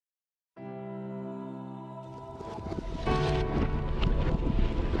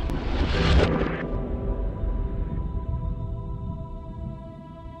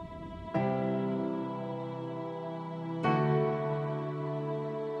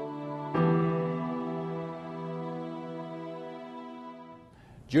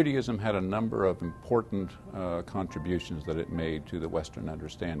Judaism had a number of important contributions that it made to the Western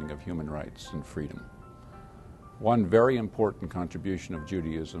understanding of human rights and freedom. One very important contribution of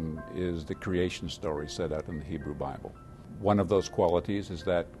Judaism is the creation story set out in the Hebrew Bible. One of those qualities is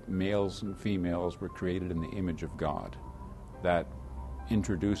that males and females were created in the image of God. That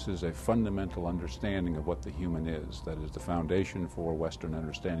introduces a fundamental understanding of what the human is. That is the foundation for Western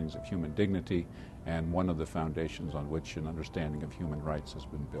understandings of human dignity and one of the foundations on which an understanding of human rights has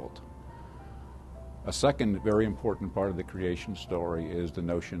been built. A second very important part of the creation story is the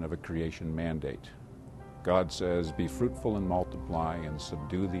notion of a creation mandate. God says, "Be fruitful and multiply and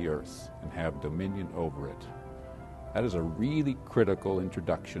subdue the earth and have dominion over it." That is a really critical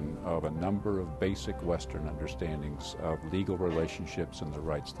introduction of a number of basic Western understandings of legal relationships and the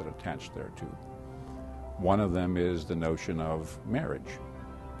rights that attach thereto. One of them is the notion of marriage,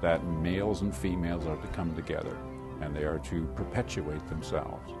 that males and females are to come together and they are to perpetuate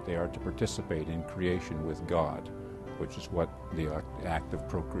themselves. They are to participate in creation with God, which is what the act of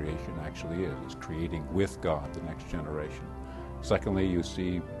procreation actually is creating with God the next generation. Secondly, you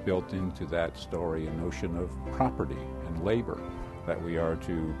see built into that story a notion of property and labor, that we are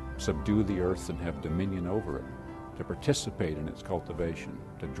to subdue the earth and have dominion over it, to participate in its cultivation,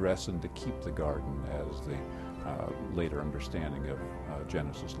 to dress and to keep the garden, as the later understanding of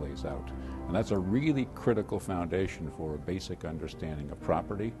Genesis lays out. And that's a really critical foundation for a basic understanding of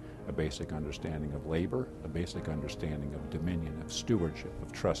property, a basic understanding of labor, a basic understanding of dominion, of stewardship,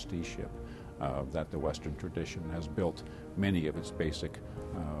 of trusteeship, that the Western tradition has built many of its basic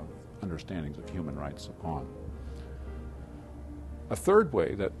understandings of human rights upon. A third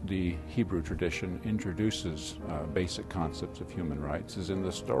way that the Hebrew tradition introduces basic concepts of human rights is in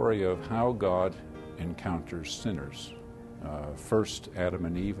the story of how God encounters sinners. First Adam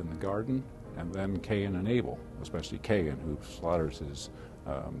and Eve in the garden, and then Cain and Abel, especially Cain, who slaughters his,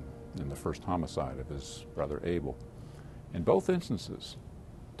 in the first homicide of his brother Abel. In both instances,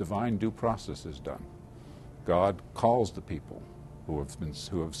 divine due process is done. God calls the people who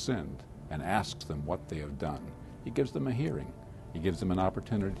have sinned and asks them what they have done. He gives them a hearing. He gives them an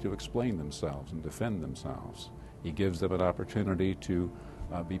opportunity to explain themselves and defend themselves. He gives them an opportunity to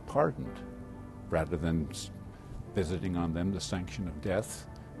be pardoned. Rather than visiting on them the sanction of death,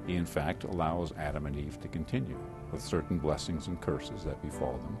 he in fact allows Adam and Eve to continue with certain blessings and curses that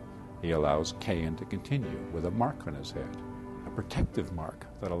befall them. He allows Cain to continue with a mark on his head, a protective mark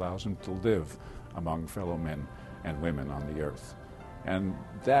that allows him to live among fellow men and women on the earth. And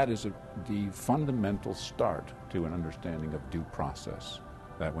that is the fundamental start to an understanding of due process,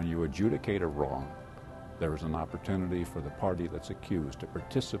 that when you adjudicate a wrong, there is an opportunity for the party that's accused to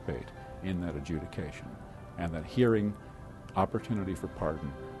participate in that adjudication, and that hearing, opportunity for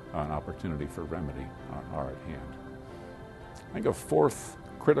pardon, an opportunity for remedy are at hand. I think a fourth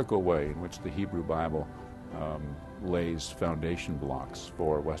critical way in which the Hebrew Bible lays foundation blocks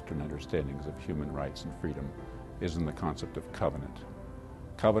for Western understandings of human rights and freedom is in the concept of covenant.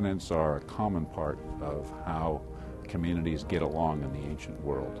 Covenants are a common part of how communities get along in the ancient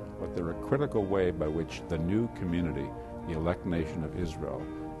world, but they're a critical way by which the new community, the elect nation of Israel,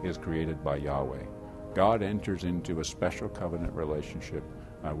 is created by Yahweh. God enters into a special covenant relationship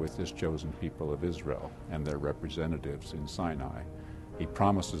with his chosen people of Israel and their representatives in Sinai. He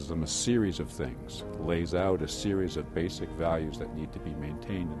promises them a series of things, lays out a series of basic values that need to be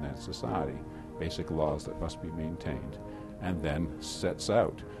maintained in that society, basic laws that must be maintained, and then sets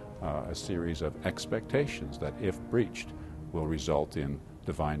out a series of expectations that, if breached, will result in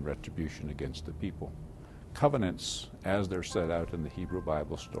divine retribution against the people. Covenants, as they're set out in the Hebrew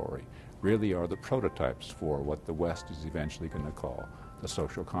Bible story, really are the prototypes for what the West is eventually going to call the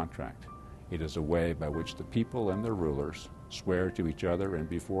social contract. It is a way by which the people and their rulers swear to each other and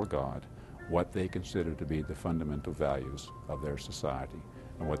before God what they consider to be the fundamental values of their society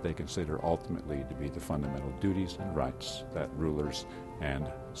and what they consider ultimately to be the fundamental duties and rights that rulers and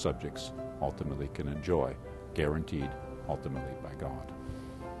subjects ultimately can enjoy, guaranteed ultimately by God.